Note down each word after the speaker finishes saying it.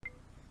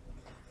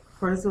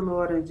Praise the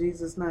Lord in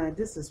Jesus' name.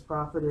 This is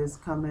Prophetess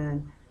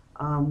coming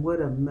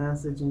with a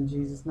message in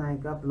Jesus'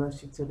 name. God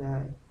bless you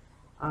today.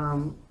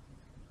 Um,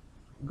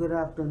 Good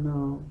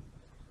afternoon.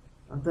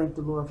 I thank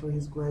the Lord for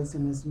His grace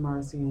and His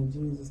mercy in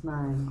Jesus'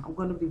 name. I'm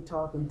going to be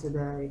talking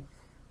today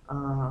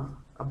uh,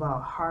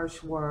 about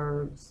harsh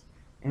words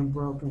and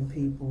broken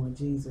people in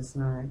Jesus'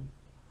 name.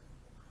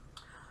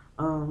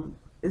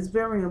 It's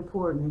very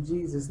important in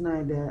Jesus'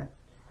 name that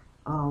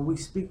we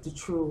speak the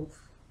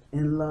truth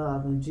in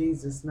love in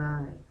Jesus'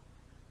 name.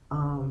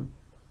 Um,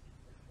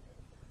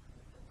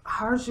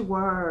 Harsh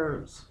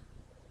words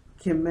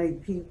can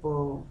make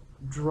people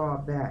draw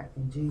back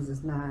in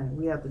Jesus' name.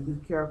 We have to be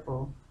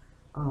careful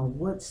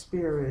what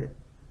spirit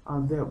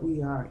that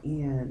we are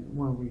in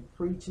when we're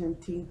preaching,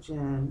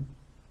 teaching,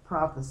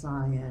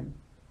 prophesying,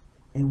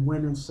 and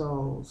winning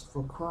souls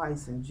for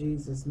Christ in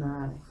Jesus'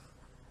 name.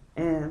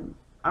 And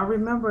I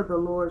remember the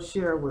Lord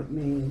shared with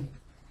me,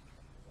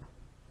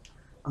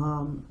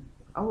 um,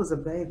 I was a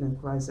babe in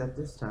Christ at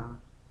this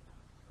time,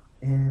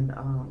 and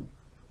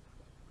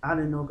I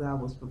didn't know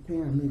God was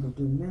preparing me to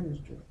do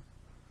ministry.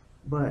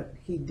 But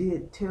He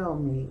did tell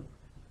me,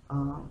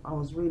 I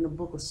was reading the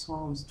book of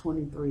Psalms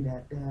 23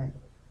 that day.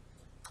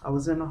 I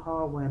was in the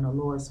hallway and the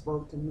Lord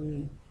spoke to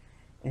me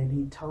and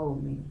He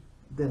told me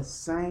the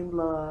same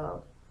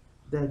love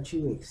that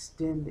He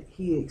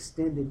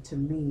extended to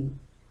me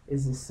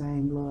is the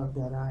same love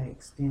that I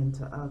extend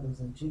to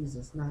others in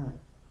Jesus' name.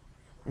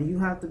 And you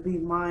have to be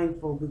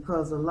mindful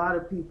because a lot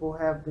of people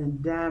have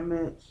been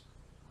damaged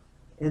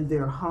in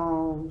their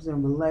homes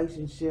and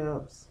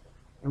relationships,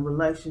 and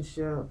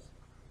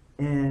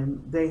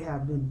they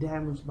have been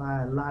damaged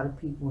by a lot of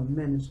people in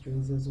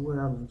ministries as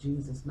well in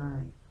Jesus'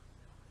 name.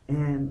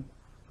 And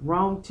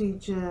wrong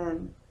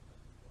teaching,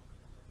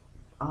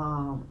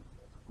 um,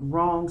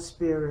 wrong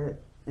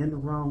spirit, and the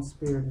wrong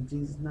spirit in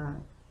Jesus'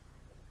 name.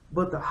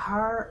 But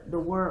the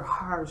word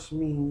harsh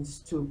means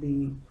to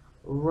be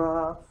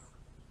rough,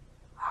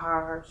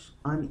 harsh,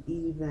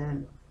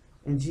 uneven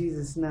in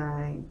Jesus'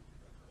 name.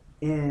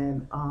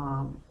 And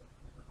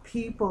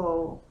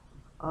people,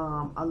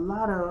 a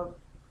lot of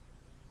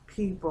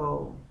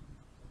people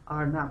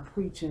are not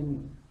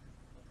preaching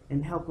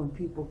and helping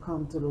people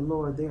come to the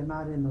Lord. They're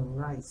not in the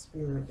right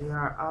spirit. They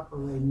are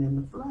operating in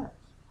the flesh.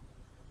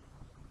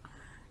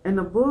 In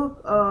the book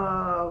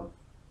of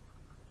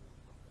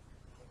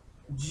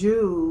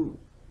Jude,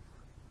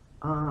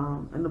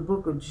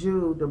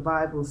 the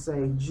Bible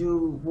say,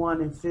 Jude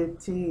 1 and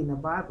 15, the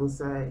Bible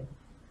say,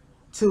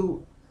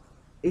 to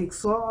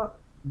exalt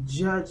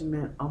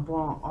judgment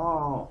upon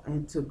all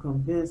and to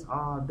convince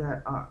all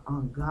that are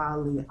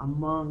ungodly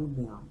among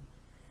them,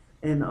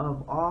 and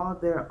of all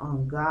their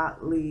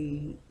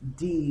ungodly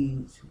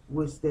deeds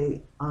which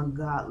they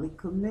ungodly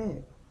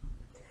commit,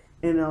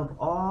 and of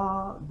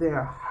all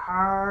their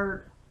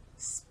hard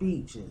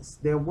speeches,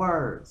 their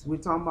words. We're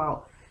talking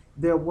about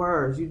their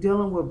words. You're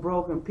dealing with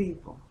broken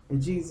people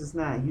in Jesus'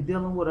 name. You're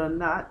dealing with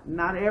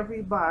not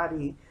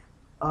everybody.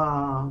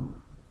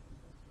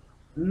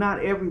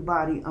 Not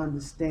everybody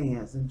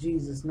understands in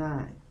Jesus'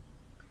 name,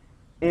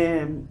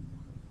 and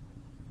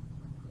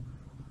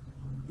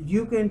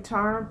you can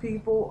turn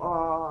people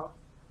off.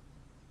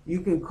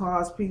 You can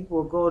cause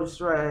people to go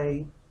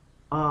astray,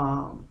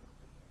 um,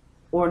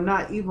 or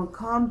not even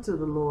come to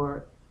the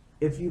Lord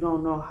if you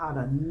don't know how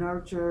to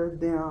nurture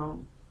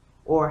them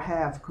or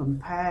have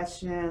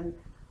compassion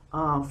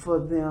for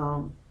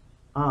them.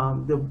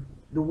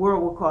 The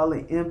world will call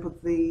it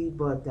empathy,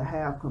 but to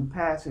have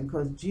compassion,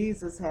 because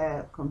Jesus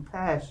had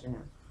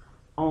compassion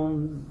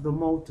on the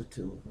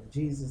multitude, in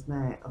Jesus'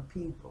 name, of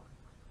people.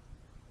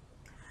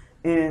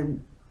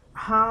 And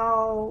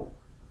how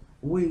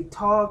we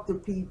talk to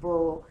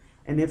people,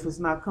 and if it's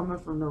not coming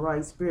from the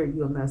right spirit,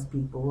 you'll mess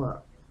people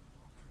up.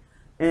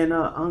 And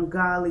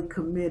ungodly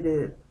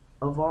committed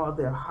of all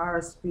their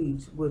hard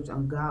speech, which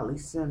ungodly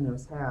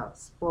sinners have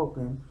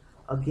spoken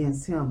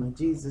against Him in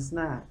Jesus'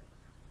 name.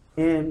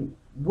 And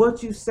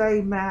what you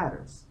say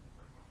matters.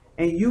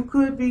 And you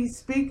could be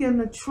speaking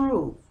the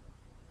truth,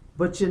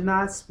 but you're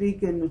not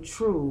speaking the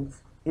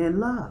truth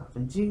in love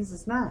in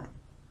Jesus' name.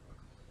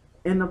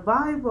 In the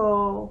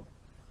Bible,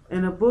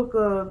 in the book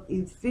of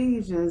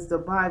Ephesians, the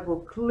Bible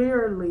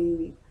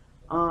clearly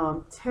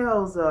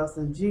tells us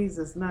in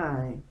Jesus'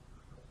 name,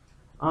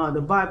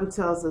 the Bible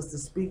tells us to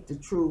speak the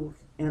truth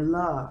in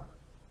love.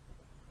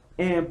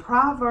 In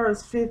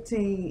Proverbs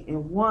 15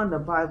 and 1, the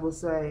Bible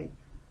say,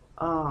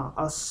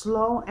 a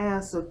slow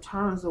answer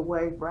turns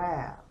away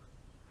wrath,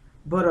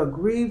 but a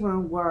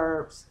grieving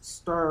words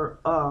stir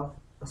up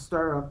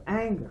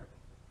anger.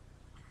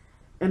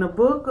 In the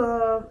book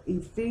of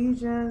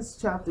Ephesians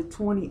chapter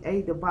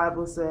 28, the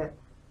Bible said,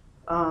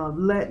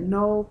 let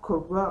no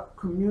corrupt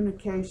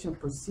communication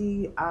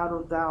proceed out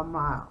of thy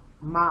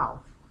mouth,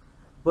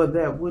 but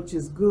that which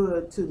is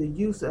good to the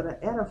use of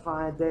the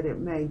edifying, that it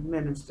may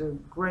minister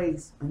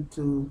grace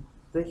unto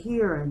the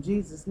hearer in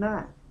Jesus'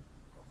 name.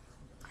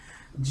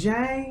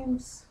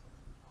 James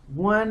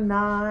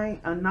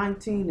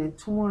 19 and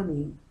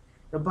 20,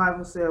 the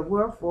Bible said,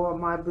 wherefore,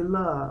 my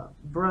beloved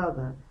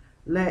brethren,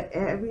 Let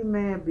every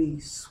man be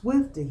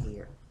swift to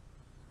hear,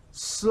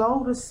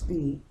 slow to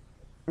speak,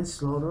 and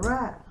slow to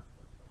wrath.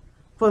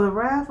 For the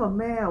wrath of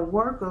man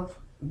worketh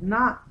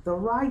not the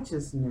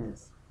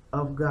righteousness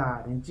of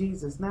God. In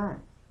Jesus'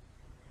 name.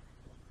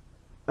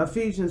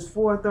 Ephesians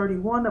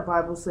 4:31, the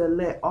Bible said,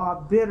 let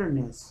all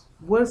bitterness,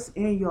 what's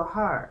in your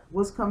heart,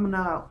 what's coming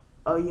out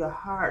of your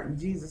heart, in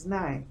Jesus'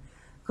 name.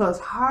 Because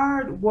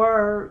hard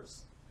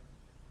words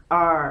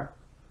are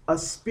a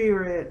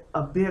spirit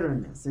of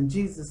bitterness, in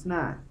Jesus'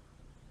 name.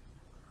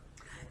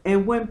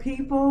 And when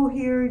people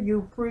hear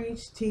you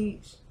preach,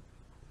 teach,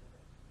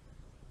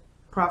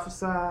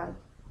 prophesy,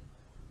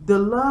 the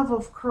love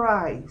of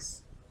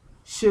Christ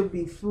should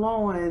be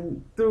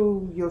flowing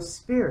through your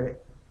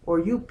spirit, or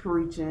you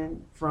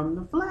preaching from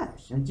the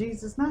flesh, in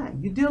Jesus' name.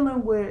 You're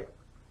dealing with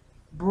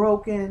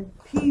broken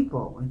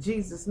people, in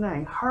Jesus'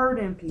 name,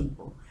 hurting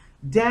people,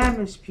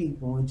 damaged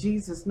people, in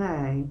Jesus'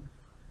 name,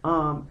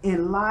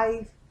 in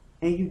life,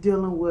 and you're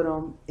dealing with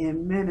them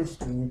in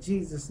ministry, in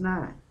Jesus'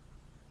 name.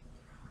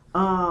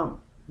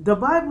 The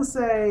Bible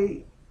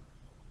say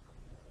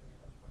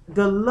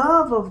the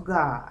love of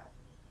God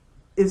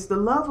is the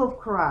love of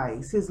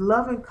Christ. His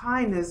loving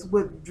kindness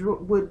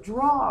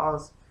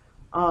withdraws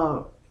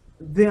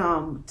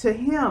them to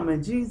him,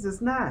 in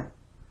Jesus' name.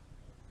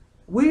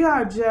 We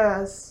are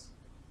just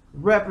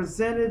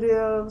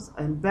representatives,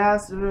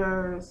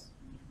 ambassadors,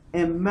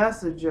 and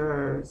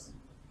messengers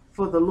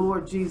for the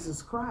Lord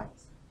Jesus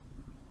Christ.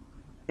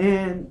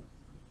 And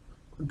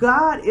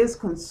God is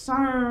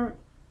concerned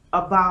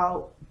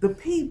about the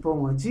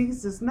people, in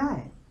Jesus'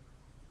 name.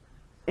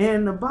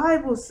 And the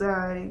Bible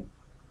say,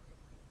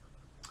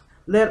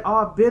 let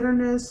all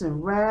bitterness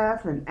and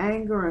wrath and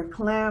anger and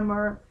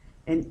clamor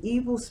and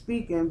evil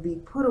speaking be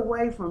put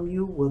away from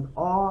you with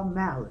all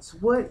malice.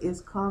 What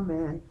is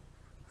coming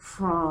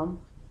from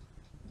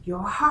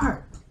your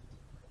heart?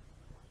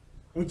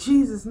 In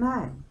Jesus'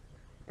 name.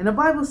 And the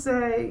Bible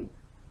say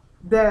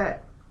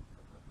that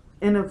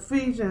in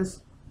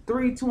Ephesians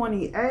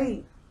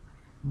 3:28,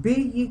 be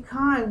ye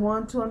kind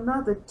one to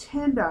another,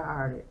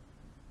 tenderhearted,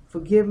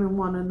 forgiving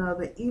one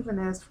another, even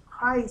as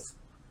Christ's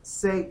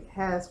sake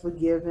has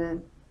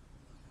forgiven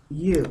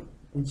you.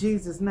 In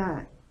Jesus'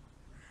 name.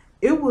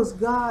 It was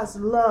God's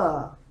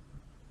love.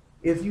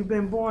 If you've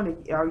been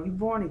are you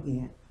born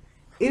again?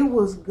 It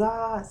was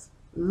God's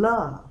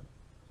love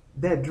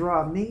that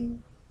drawed me,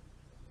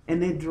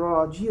 and it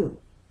drawed you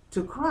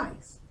to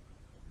Christ.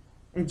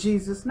 In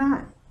Jesus'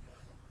 name.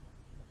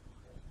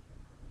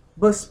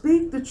 But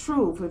speak the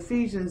truth.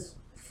 Ephesians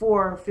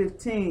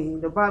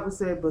 4:15, the Bible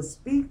said, but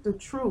speak the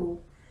truth,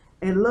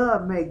 and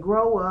love may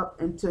grow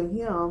up into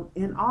him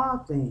in all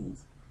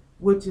things,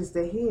 which is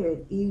the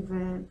head,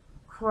 even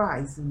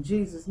Christ. In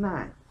Jesus'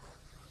 name.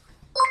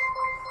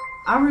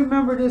 I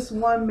remember this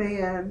one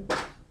man,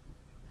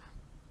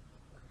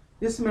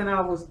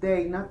 I was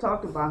dating. I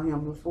talked about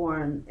him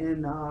before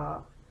in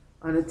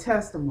a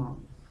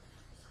testimony.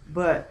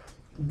 But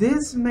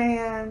this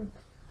man,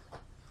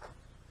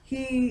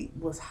 he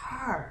was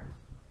hard.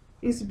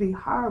 He used to be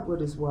hard with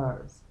his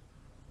words.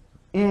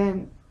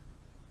 And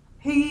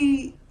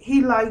he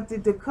liked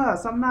it to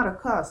cuss. I'm not a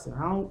cusser.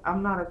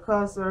 I'm not a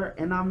cusser,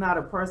 and I'm not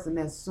a person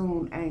that's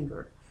soon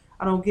angered.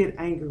 I don't get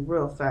angry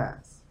real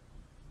fast.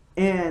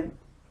 And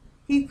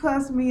he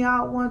cussed me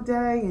out one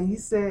day, and he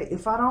said,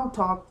 if I don't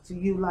talk to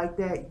you like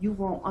that, you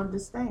won't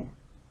understand.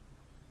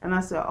 And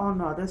I said, oh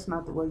no, that's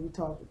not the way you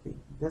talk to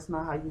people. That's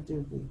not how you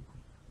do people.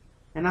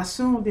 And I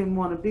soon didn't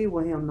want to be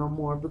with him no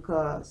more,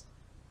 because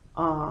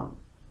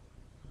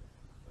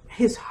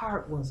his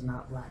heart was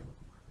not right.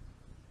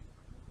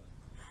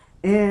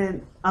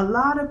 And a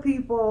lot of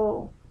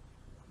people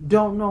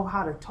don't know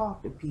how to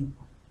talk to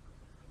people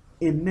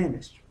in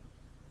ministry.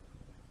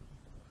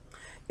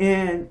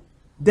 And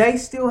they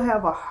still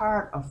have a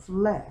heart of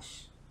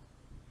flesh.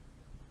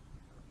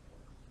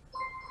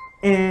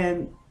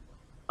 And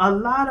a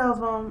lot of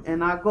them,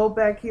 and I go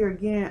back here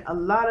again, a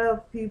lot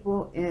of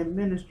people in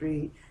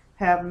ministry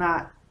have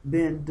not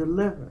been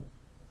delivered.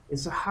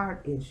 It's a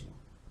heart issue.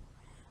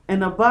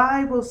 And the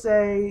Bible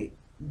say,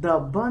 the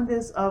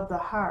abundance of the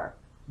heart,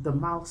 the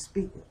mouth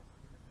speaketh.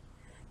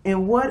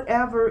 And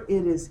whatever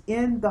it is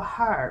in the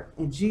heart,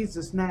 in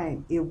Jesus'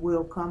 name, it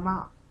will come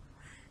out.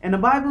 And the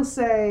Bible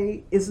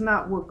say, it's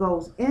not what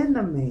goes in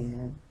the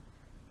man,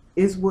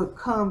 it's what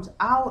comes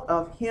out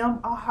of him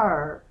or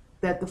her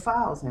that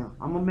defiles him.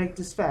 I'm going to make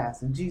this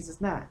fast in Jesus'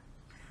 name.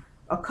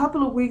 A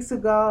couple of weeks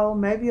ago,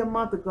 maybe a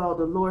month ago,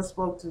 the Lord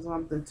spoke to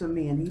something to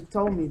me, and he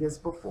told me this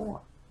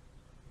before.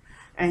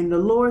 And the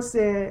Lord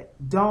said,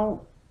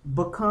 don't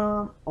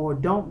become or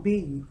don't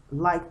be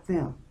like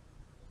them.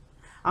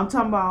 I'm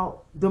talking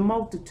about the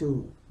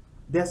multitude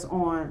that's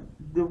on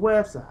the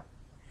website.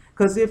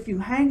 Because if you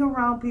hang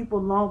around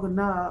people long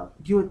enough,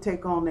 you'll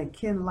take on that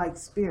kin-like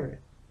spirit.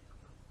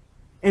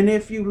 And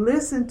if you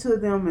listen to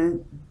them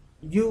and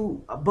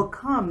you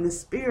become the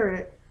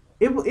spirit,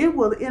 it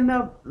will end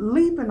up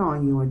leaping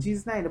on you in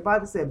Jesus' name. The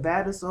Bible said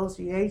bad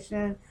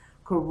association,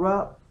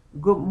 corrupt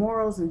good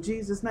morals in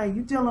Jesus' name.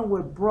 You're dealing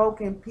with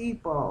broken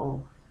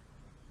people.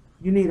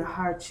 You need a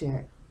heart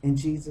check. In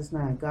Jesus'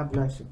 name, God bless you.